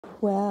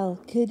Well,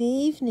 good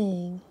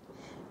evening.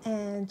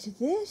 And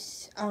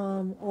this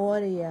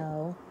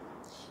audio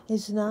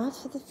is not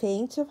for the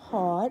faint of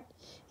heart.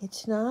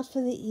 It's not for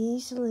the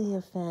easily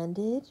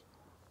offended.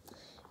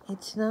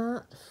 It's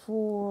not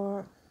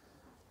for,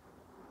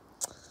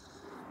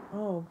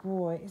 oh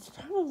boy, it's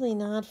probably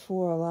not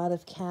for a lot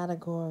of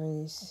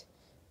categories.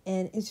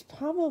 And it's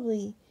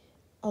probably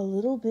a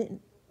little bit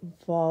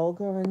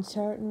vulgar in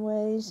certain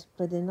ways,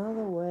 but in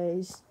other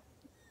ways,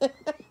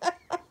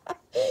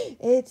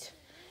 it's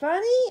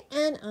funny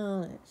and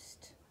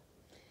honest.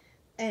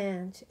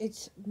 And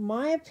it's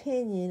my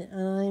opinion,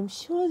 and I'm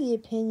sure the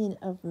opinion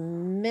of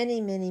many,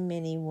 many,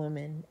 many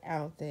women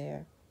out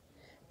there,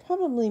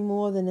 probably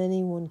more than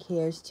anyone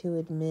cares to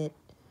admit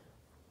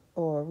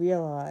or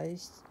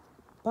realize.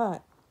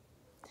 But,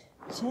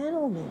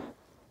 gentlemen,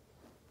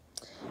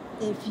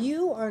 if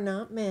you are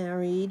not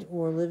married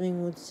or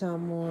living with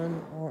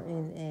someone or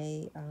in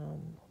a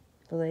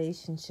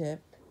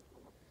relationship,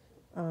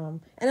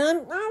 and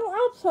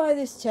I'll apply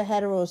this to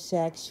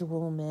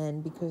heterosexual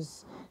men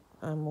because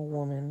I'm a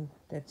woman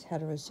that's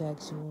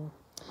heterosexual.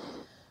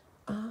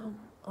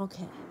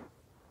 Okay.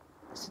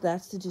 So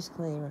that's the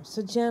disclaimer.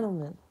 So,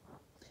 gentlemen,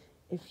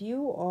 if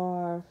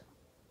you've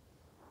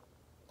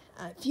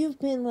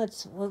been,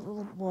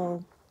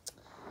 well,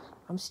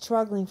 I'm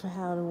struggling for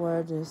how to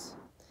word this.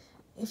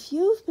 If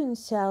you've been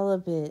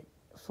celibate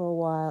for a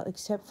while,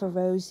 except for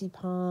Rosie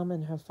Palm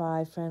and her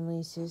 5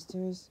 friendly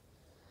sisters,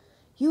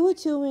 you are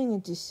doing a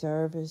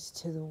disservice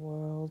to the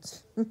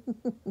world.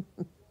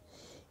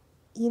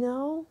 You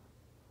know?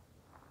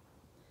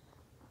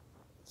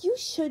 You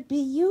should be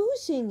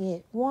using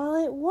it while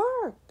it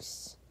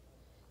works.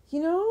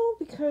 You know,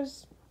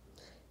 because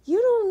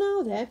you don't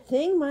know, that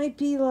thing might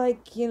be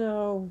like,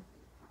 doing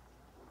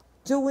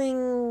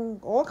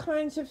all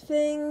kinds of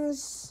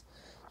things.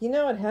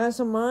 It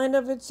has a mind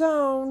of its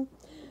own.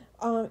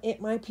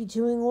 It might be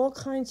doing all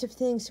kinds of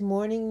things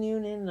morning,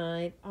 noon, and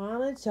night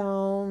on its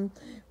own.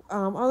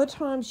 Other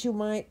times you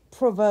might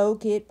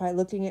provoke it by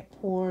looking at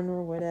porn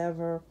or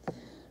whatever.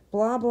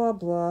 Blah, blah,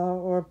 blah.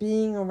 Or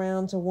being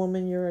around a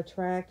woman you're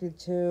attracted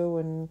to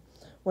and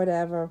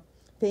whatever.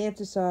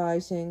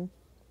 Fantasizing.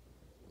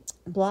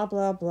 Blah,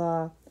 blah,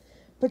 blah.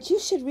 But you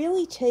should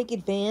really take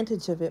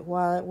advantage of it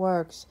while it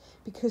works,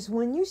 because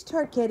when you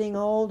start getting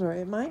older,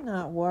 it might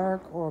not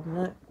work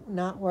or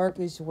not work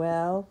as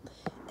well,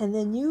 and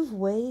then you've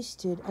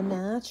wasted a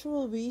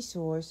natural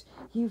resource.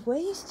 You've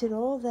wasted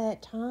all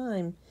that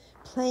time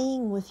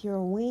playing with your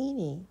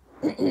weenie,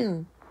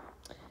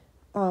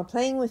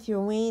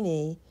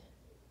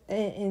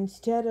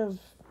 instead of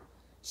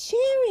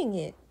sharing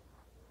it,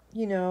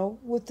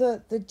 with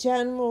the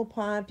general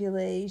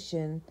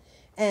population.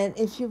 And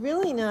if you're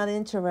really not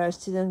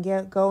interested in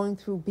going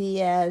through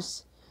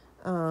BS,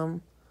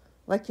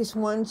 like this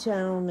one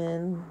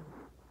gentleman,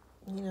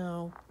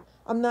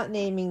 I'm not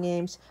naming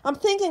names. I'm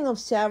thinking of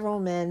several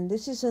men.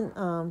 This isn't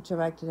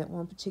directed at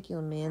one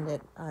particular man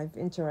that I've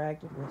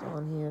interacted with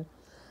on here.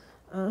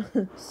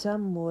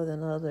 Some more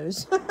than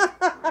others.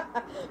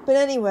 But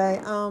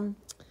anyway, what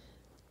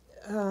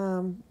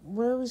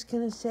I was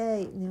going to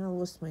say, now I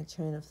lost my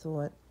train of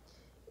thought,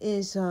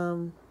 is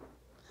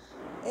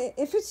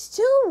if it's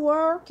still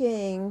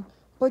working,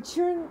 but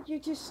you're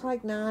just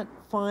like not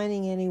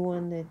finding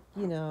anyone that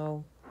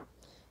you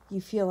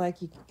feel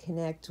like you can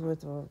connect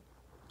with or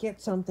get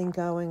something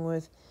going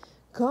with,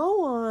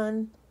 go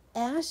on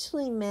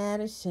Ashley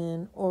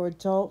Madison or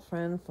Adult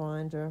Friend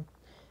Finder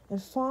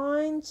and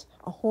find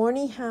a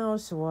horny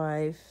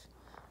housewife.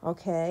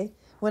 Okay,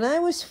 when I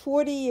was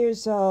 40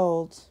 years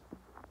old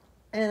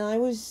and I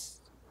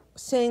was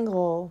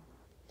single,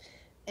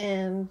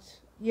 and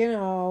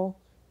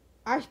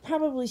I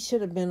probably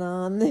should have been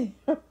on there,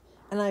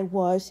 and I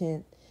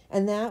wasn't.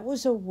 And that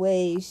was a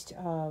waste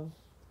of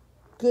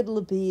good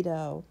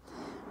libido.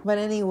 But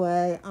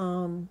anyway,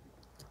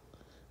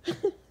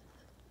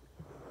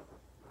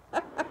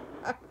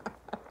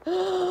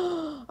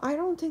 I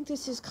don't think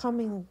this is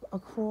coming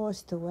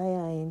across the way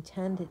I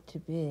intend it to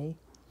be.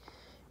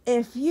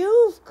 If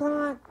you've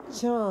got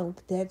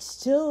junk that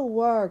still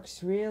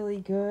works really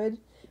good,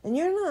 and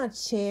you're not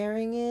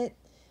sharing it,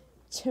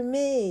 to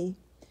me,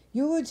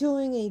 you are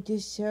doing a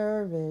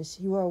disservice.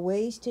 You are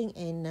wasting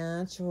a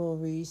natural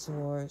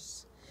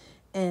resource.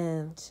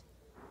 And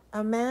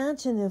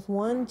imagine if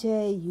one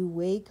day you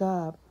wake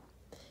up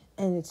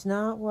and it's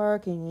not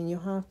working and you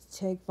have to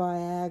take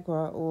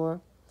Viagra or,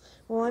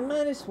 well, I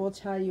might as well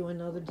tell you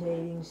another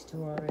dating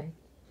story.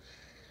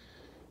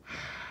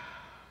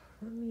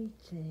 Let me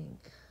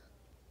think.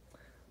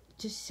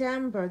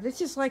 December.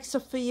 This is like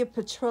Sophia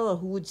Petrillo,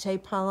 who would say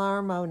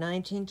Palermo,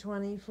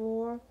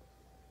 1924.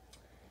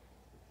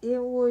 It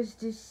was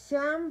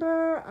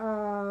December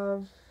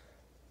of,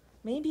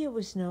 maybe it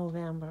was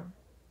November.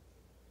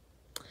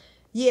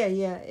 Yeah,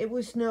 it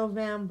was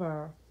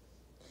November.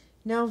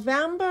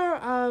 November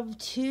of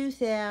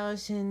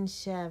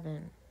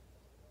 2007.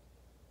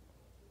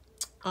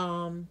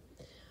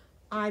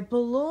 I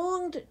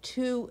belonged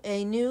to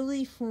a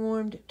newly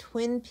formed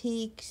Twin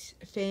Peaks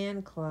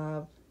fan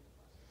club,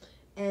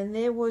 and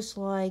there was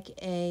like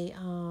a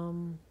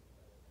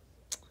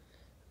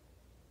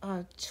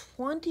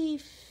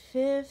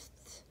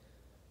 25th,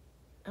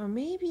 or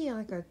maybe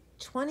like a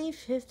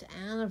 25th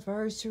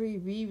anniversary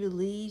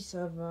re-release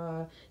of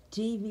a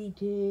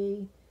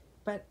DVD,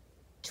 but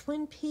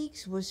Twin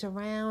Peaks was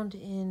around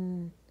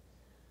in,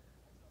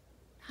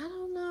 I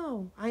don't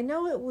know. I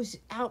know it was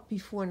out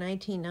before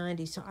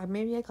 1990, so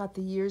maybe I got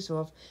the years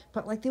off.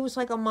 But like there was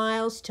like a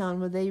milestone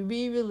where they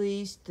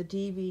re-released the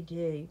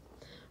DVD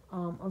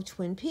of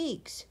Twin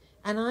Peaks,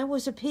 and I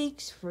was a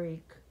Peaks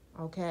freak,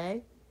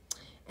 okay?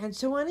 And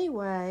so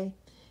anyway,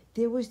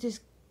 there was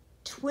this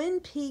Twin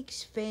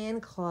Peaks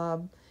fan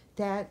club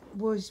that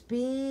was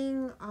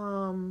being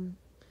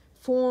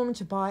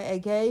formed by a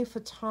gay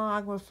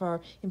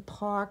photographer in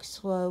Park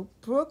Slope,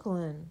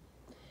 Brooklyn.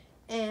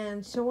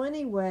 And so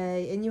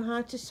anyway, and you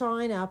had to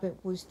sign up. It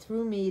was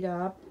through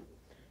Meetup.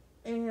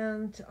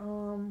 And,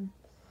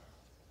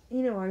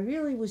 I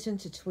really was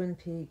into Twin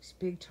Peaks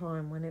big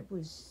time when it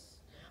was.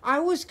 I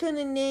was going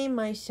to name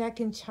my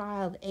second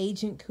child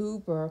Agent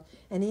Cooper.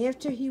 And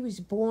after he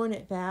was born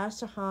at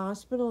Vassar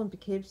Hospital in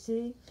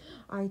Poughkeepsie,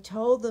 I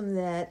told them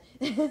that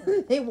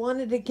they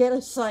wanted to get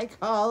a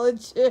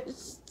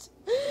psychologist.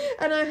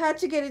 And I had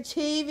to get a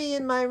TV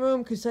in my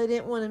room because I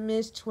didn't want to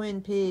miss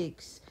Twin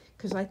Peaks.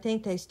 Because I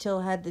think they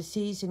still had the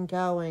season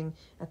going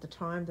at the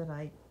time that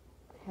I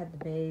had the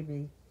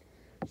baby.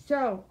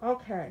 So,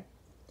 okay.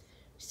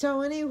 So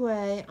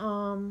anyway,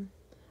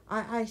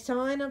 I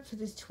signed up for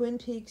this Twin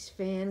Peaks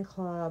fan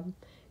club,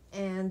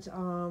 and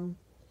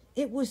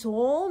it was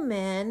all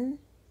men,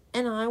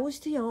 and I was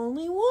the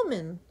only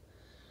woman.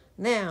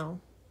 Now,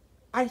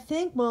 I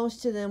think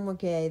most of them were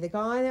gay. The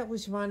guy that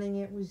was running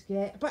it was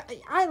gay. But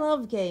I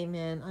love gay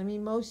men. I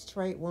mean, most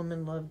straight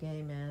women love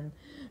gay men.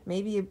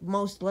 Maybe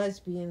most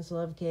lesbians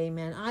love gay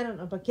men. I don't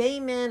know. But gay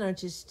men are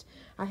just...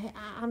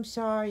 I'm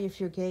sorry if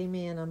you're a gay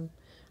man.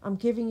 I'm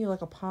giving you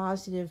like a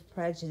positive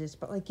prejudice.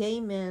 But like gay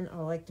men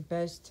are like the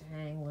best to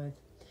hang with.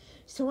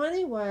 So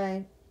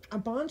anyway, a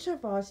bunch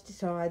of us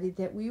decided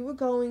that we were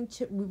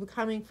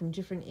coming from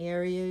different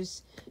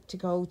areas to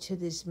go to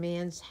this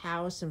man's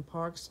house in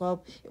Park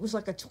Slope. It was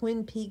like a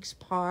Twin Peaks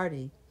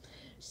party.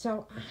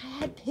 So I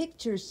had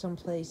pictures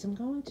someplace. I'm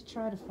going to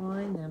try to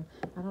find them.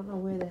 I don't know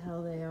where the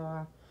hell they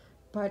are.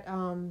 But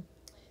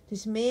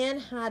this man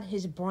had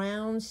his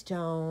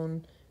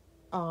brownstone,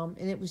 and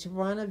it was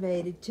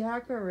renovated,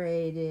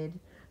 decorated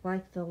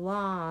like the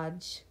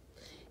lodge.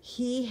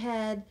 He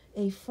had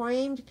a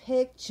framed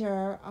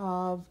picture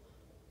of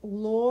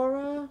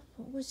Laura,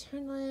 what was her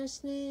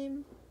last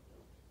name?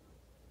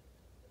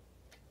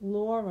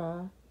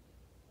 Laura.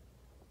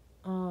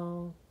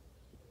 Oh.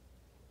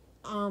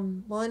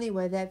 Well,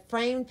 anyway, that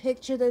framed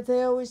picture that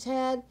they always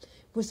had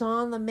was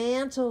on the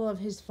mantle of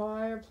his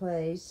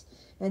fireplace.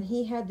 And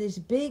he had this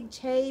big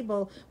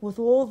table with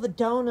all the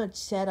donuts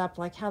set up,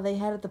 like how they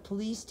had at the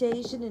police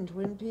station in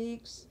Twin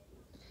Peaks.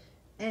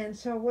 And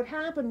so what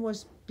happened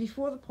was,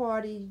 before the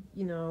party,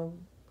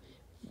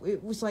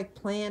 it was like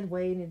planned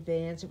way in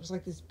advance. It was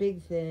like this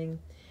big thing.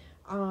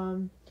 A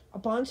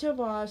bunch of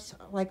us,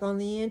 like on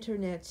the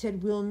internet,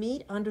 said we'll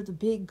meet under the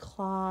big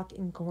clock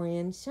in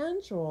Grand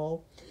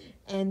Central,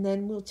 and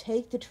then we'll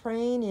take the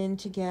train in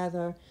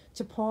together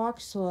to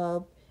Park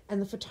Slope,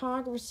 and the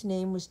photographer's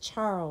name was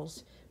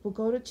Charles. We'll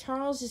go to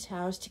Charles's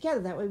house together.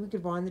 That way we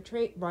could ride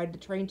the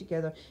train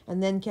together,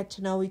 and then get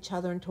to know each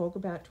other and talk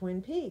about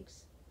Twin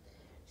Peaks.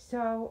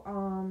 So,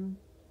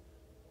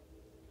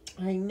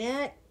 I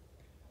met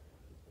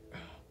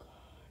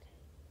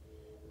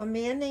a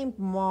man named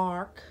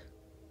Mark,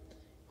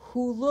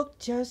 who looked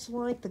just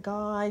like the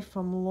guy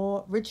from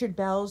Richard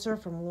Belzer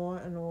from Law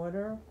and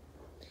Order.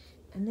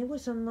 And there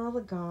was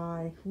another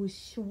guy who was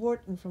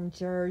short and from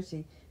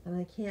Jersey, and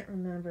I can't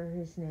remember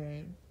his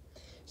name.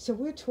 So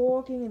we're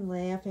talking and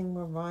laughing,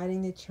 we're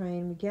riding the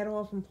train, we get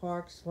off in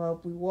Park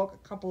Slope, we walk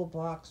a couple of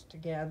blocks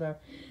together.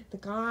 The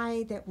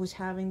guy that was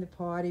having the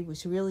party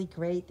was really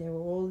great. There were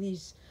all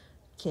these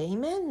gay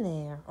men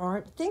there, or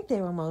I think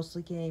they were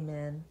mostly gay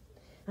men.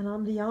 And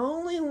I'm the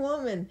only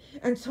woman.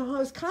 And so I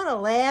was kind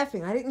of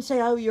laughing. I didn't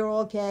say, oh, you're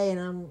all gay and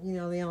I'm, the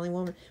only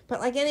woman.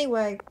 But like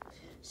anyway,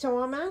 so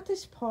I'm at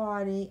this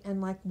party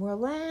and like we're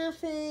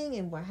laughing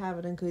and we're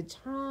having a good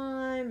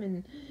time,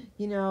 and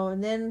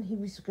and then he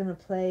was gonna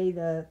play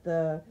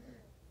the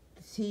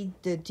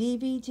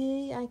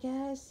DVD, I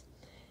guess,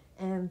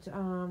 and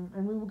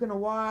we were gonna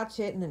watch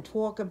it and then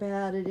talk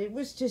about it. It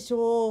was just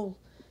all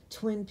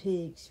Twin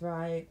Peaks,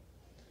 right?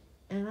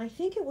 And I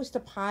think it was the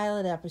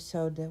pilot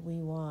episode that we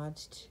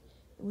watched.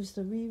 It was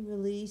the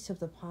re-release of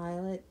the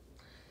pilot.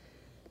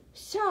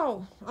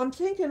 So, I'm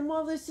thinking,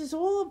 well, this is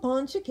all a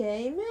bunch of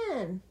gay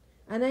men.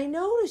 And I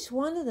noticed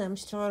one of them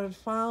started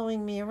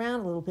following me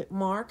around a little bit.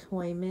 Mark,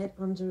 who I met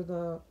under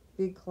the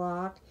big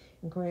clock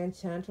in Grand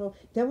Central.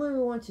 Then when we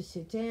went to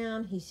sit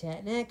down, he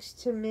sat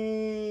next to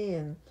me.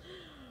 And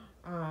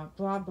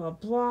blah, blah,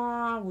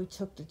 blah. We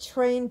took the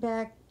train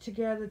back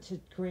together to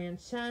Grand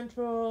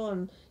Central,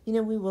 and,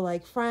 we were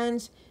like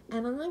friends.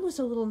 And I was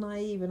a little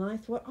naive, and I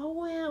thought, oh,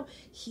 wow,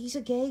 he's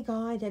a gay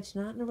guy that's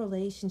not in a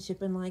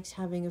relationship and likes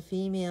having a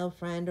female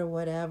friend or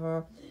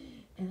whatever.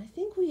 And I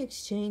think we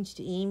exchanged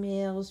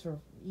emails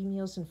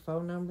and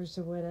phone numbers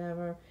or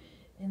whatever.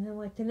 And then,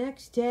 like, the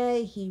next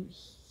day, he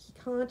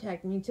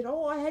contacted me and said,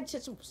 oh, I had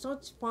such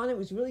fun. It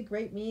was really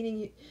great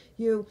meeting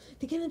you.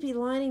 They're going to be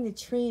lining the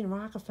tree in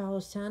Rockefeller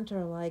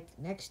Center, like,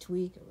 next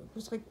week. It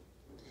was like,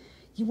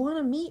 you want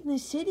to meet in the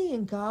city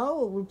and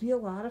go? It would be a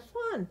lot of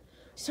fun.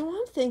 So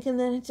I'm thinking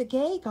that it's a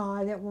gay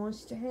guy that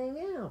wants to hang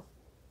out.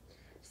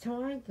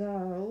 So I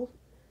go,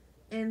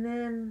 and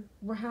then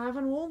we're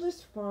having all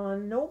this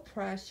fun, no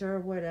pressure,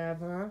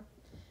 whatever.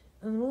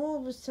 And all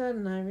of a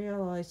sudden I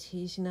realize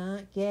he's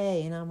not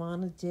gay, and I'm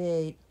on a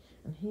date,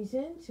 and he's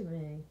into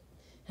me.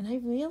 And I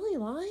really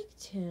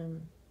liked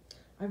him.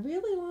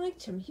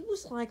 He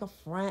was like a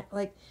friend.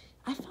 Like,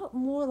 I felt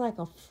more like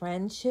a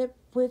friendship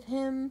with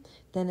him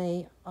than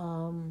a,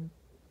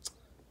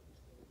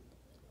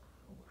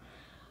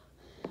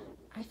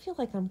 I feel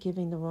like I'm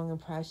giving the wrong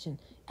impression.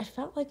 I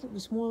felt like it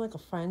was more like a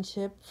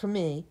friendship for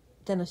me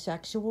than a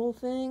sexual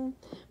thing.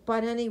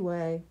 But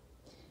anyway,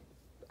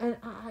 and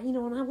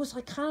and I was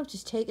like kind of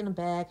just taken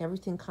aback,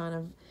 everything kind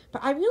of,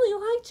 but I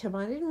really liked him.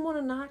 I didn't want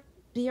to not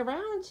be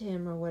around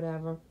him or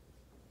whatever.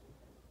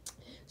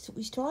 So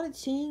we started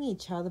seeing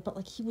each other, but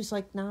like he was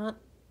not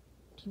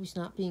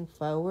being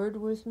forward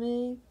with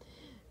me.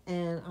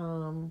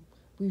 And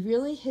we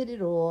really hit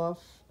it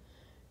off.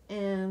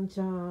 And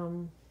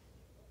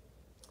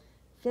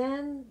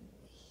then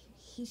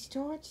he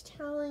starts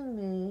telling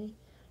me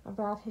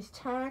about his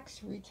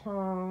tax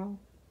return.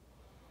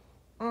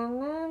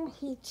 And then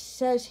he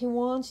says he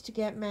wants to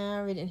get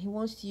married and he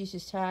wants to use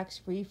his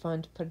tax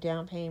refund to put a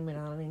down payment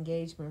on an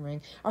engagement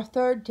ring. Our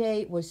third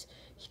date was,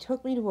 he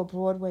took me to a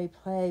Broadway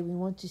play. We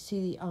went to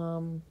see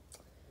the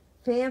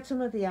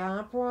Phantom of the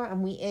Opera,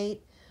 and we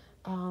ate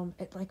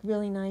at like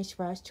really nice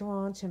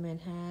restaurants in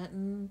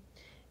Manhattan.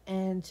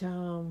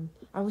 And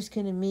I was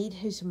going to meet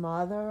his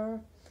mother.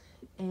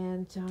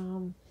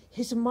 And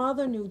his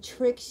mother knew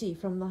Trixie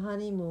from the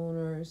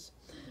Honeymooners.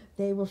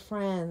 They were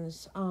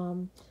friends.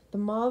 The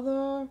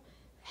mother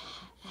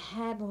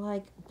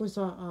was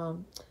a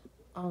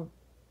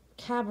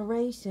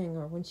cabaret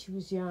singer when she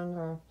was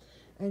younger,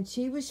 and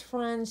she was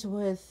friends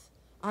with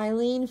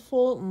Eileen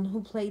Fulton,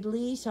 who played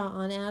Lisa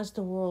on As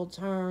the World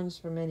Turns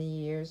for many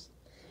years.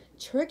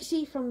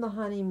 Trixie from the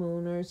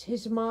Honeymooners,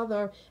 his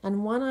mother,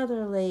 and one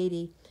other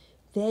lady,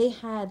 they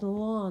had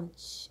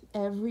lunch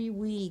every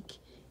week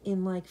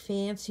in like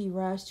fancy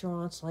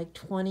restaurants like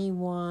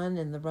 21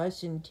 and the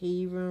Russian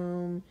Tea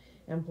Room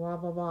and blah,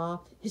 blah, blah.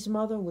 His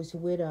mother was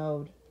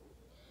widowed.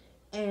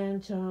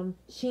 And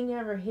she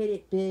never hit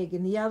it big,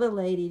 and the other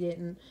lady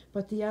didn't.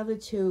 But the other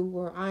two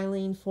were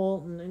Eileen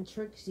Fulton and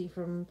Trixie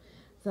from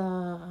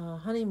the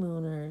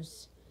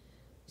Honeymooners.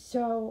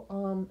 So,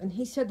 and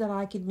he said that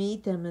I could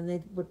meet them, and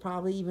they would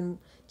probably even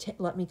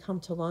let me come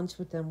to lunch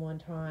with them one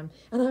time.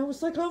 And I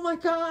was like, oh my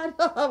God,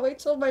 wait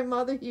till my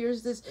mother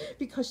hears this,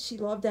 because she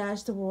loved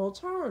As the World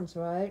Turns,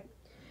 right?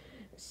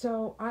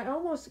 So I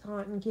almost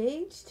got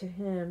engaged to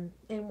him,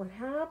 and what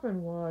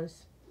happened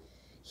was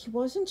he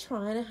wasn't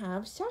trying to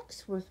have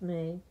sex with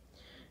me.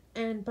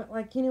 But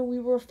like, we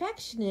were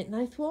affectionate, and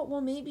I thought,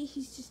 well, maybe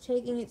he's just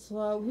taking it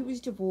slow. He was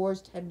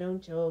divorced, had no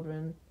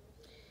children.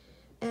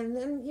 And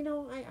then,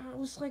 I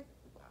was like,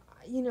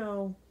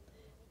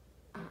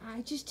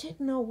 I just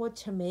didn't know what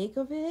to make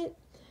of it.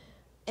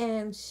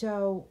 And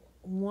so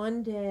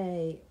one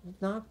day,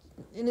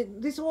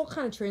 this all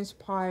kind of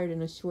transpired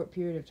in a short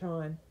period of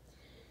time.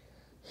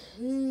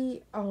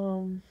 He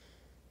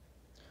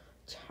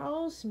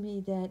tells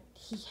me that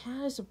he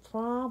has a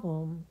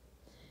problem.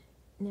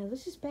 Now,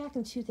 this is back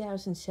in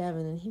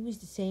 2007, and he was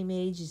the same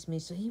age as me,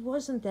 so he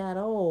wasn't that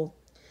old.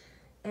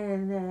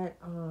 And that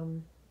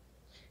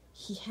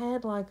he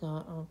had like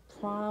a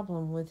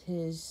problem with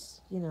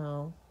his,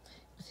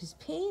 with his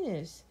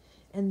penis,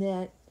 and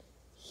that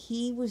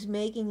he was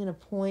making an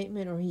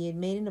appointment, or he had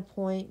made an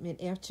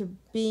appointment after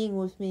being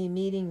with me,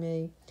 meeting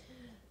me.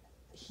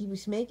 He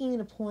was making an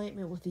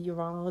appointment with a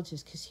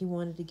urologist because he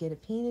wanted to get a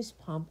penis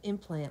pump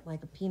implant,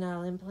 like a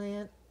penile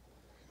implant.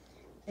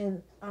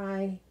 And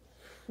I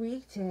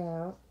freaked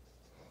out.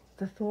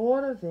 The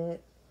thought of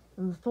it,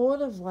 and the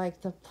thought of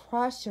like the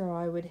pressure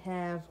I would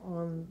have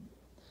on,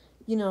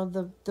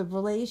 the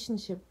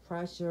relationship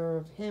pressure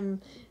of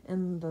him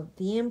and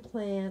the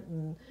implant,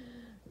 and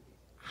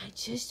I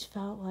just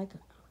felt like,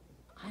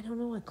 I don't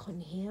know, I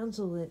couldn't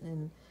handle it,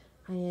 and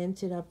I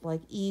ended up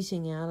like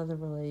easing out of the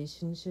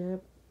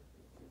relationship.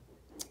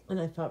 And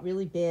I felt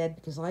really bad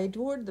because I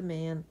adored the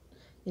man,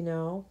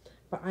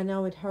 but I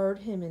know it hurt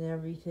him and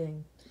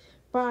everything.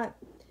 But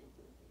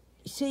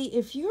see,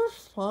 if you're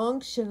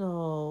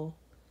functional,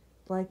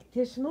 like,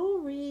 there's no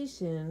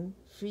reason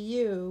for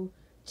you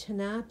to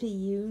not be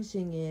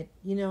using it,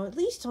 at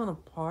least on a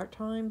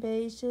part-time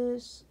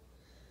basis.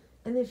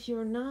 And if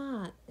you're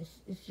not,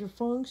 if you're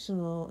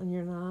functional and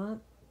you're not,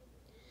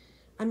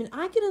 I mean,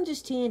 I can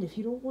understand if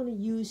you don't want to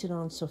use it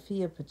on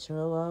Sophia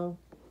Petrillo.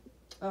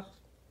 Ugh,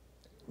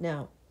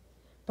 no.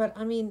 But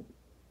I mean,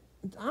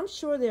 I'm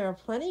sure there are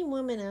plenty of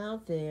women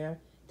out there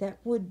that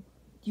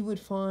you would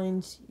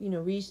find,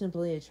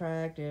 reasonably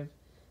attractive,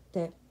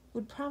 that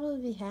would probably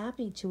be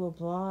happy to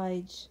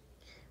oblige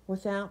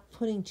without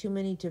putting too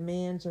many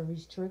demands or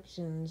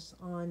restrictions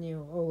on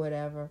you or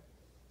whatever.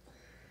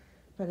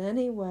 But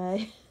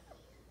anyway,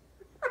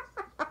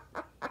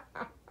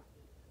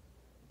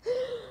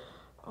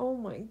 oh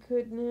my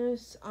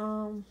goodness.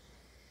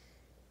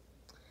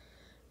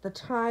 The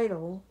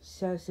title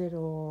says it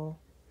all.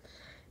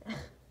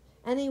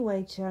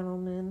 Anyway,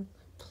 gentlemen,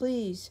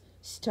 please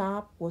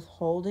stop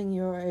withholding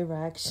your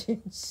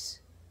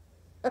erections.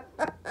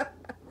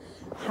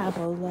 Have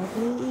a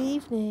lovely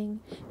evening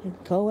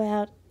and go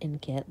out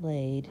and get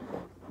laid.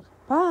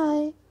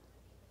 Bye.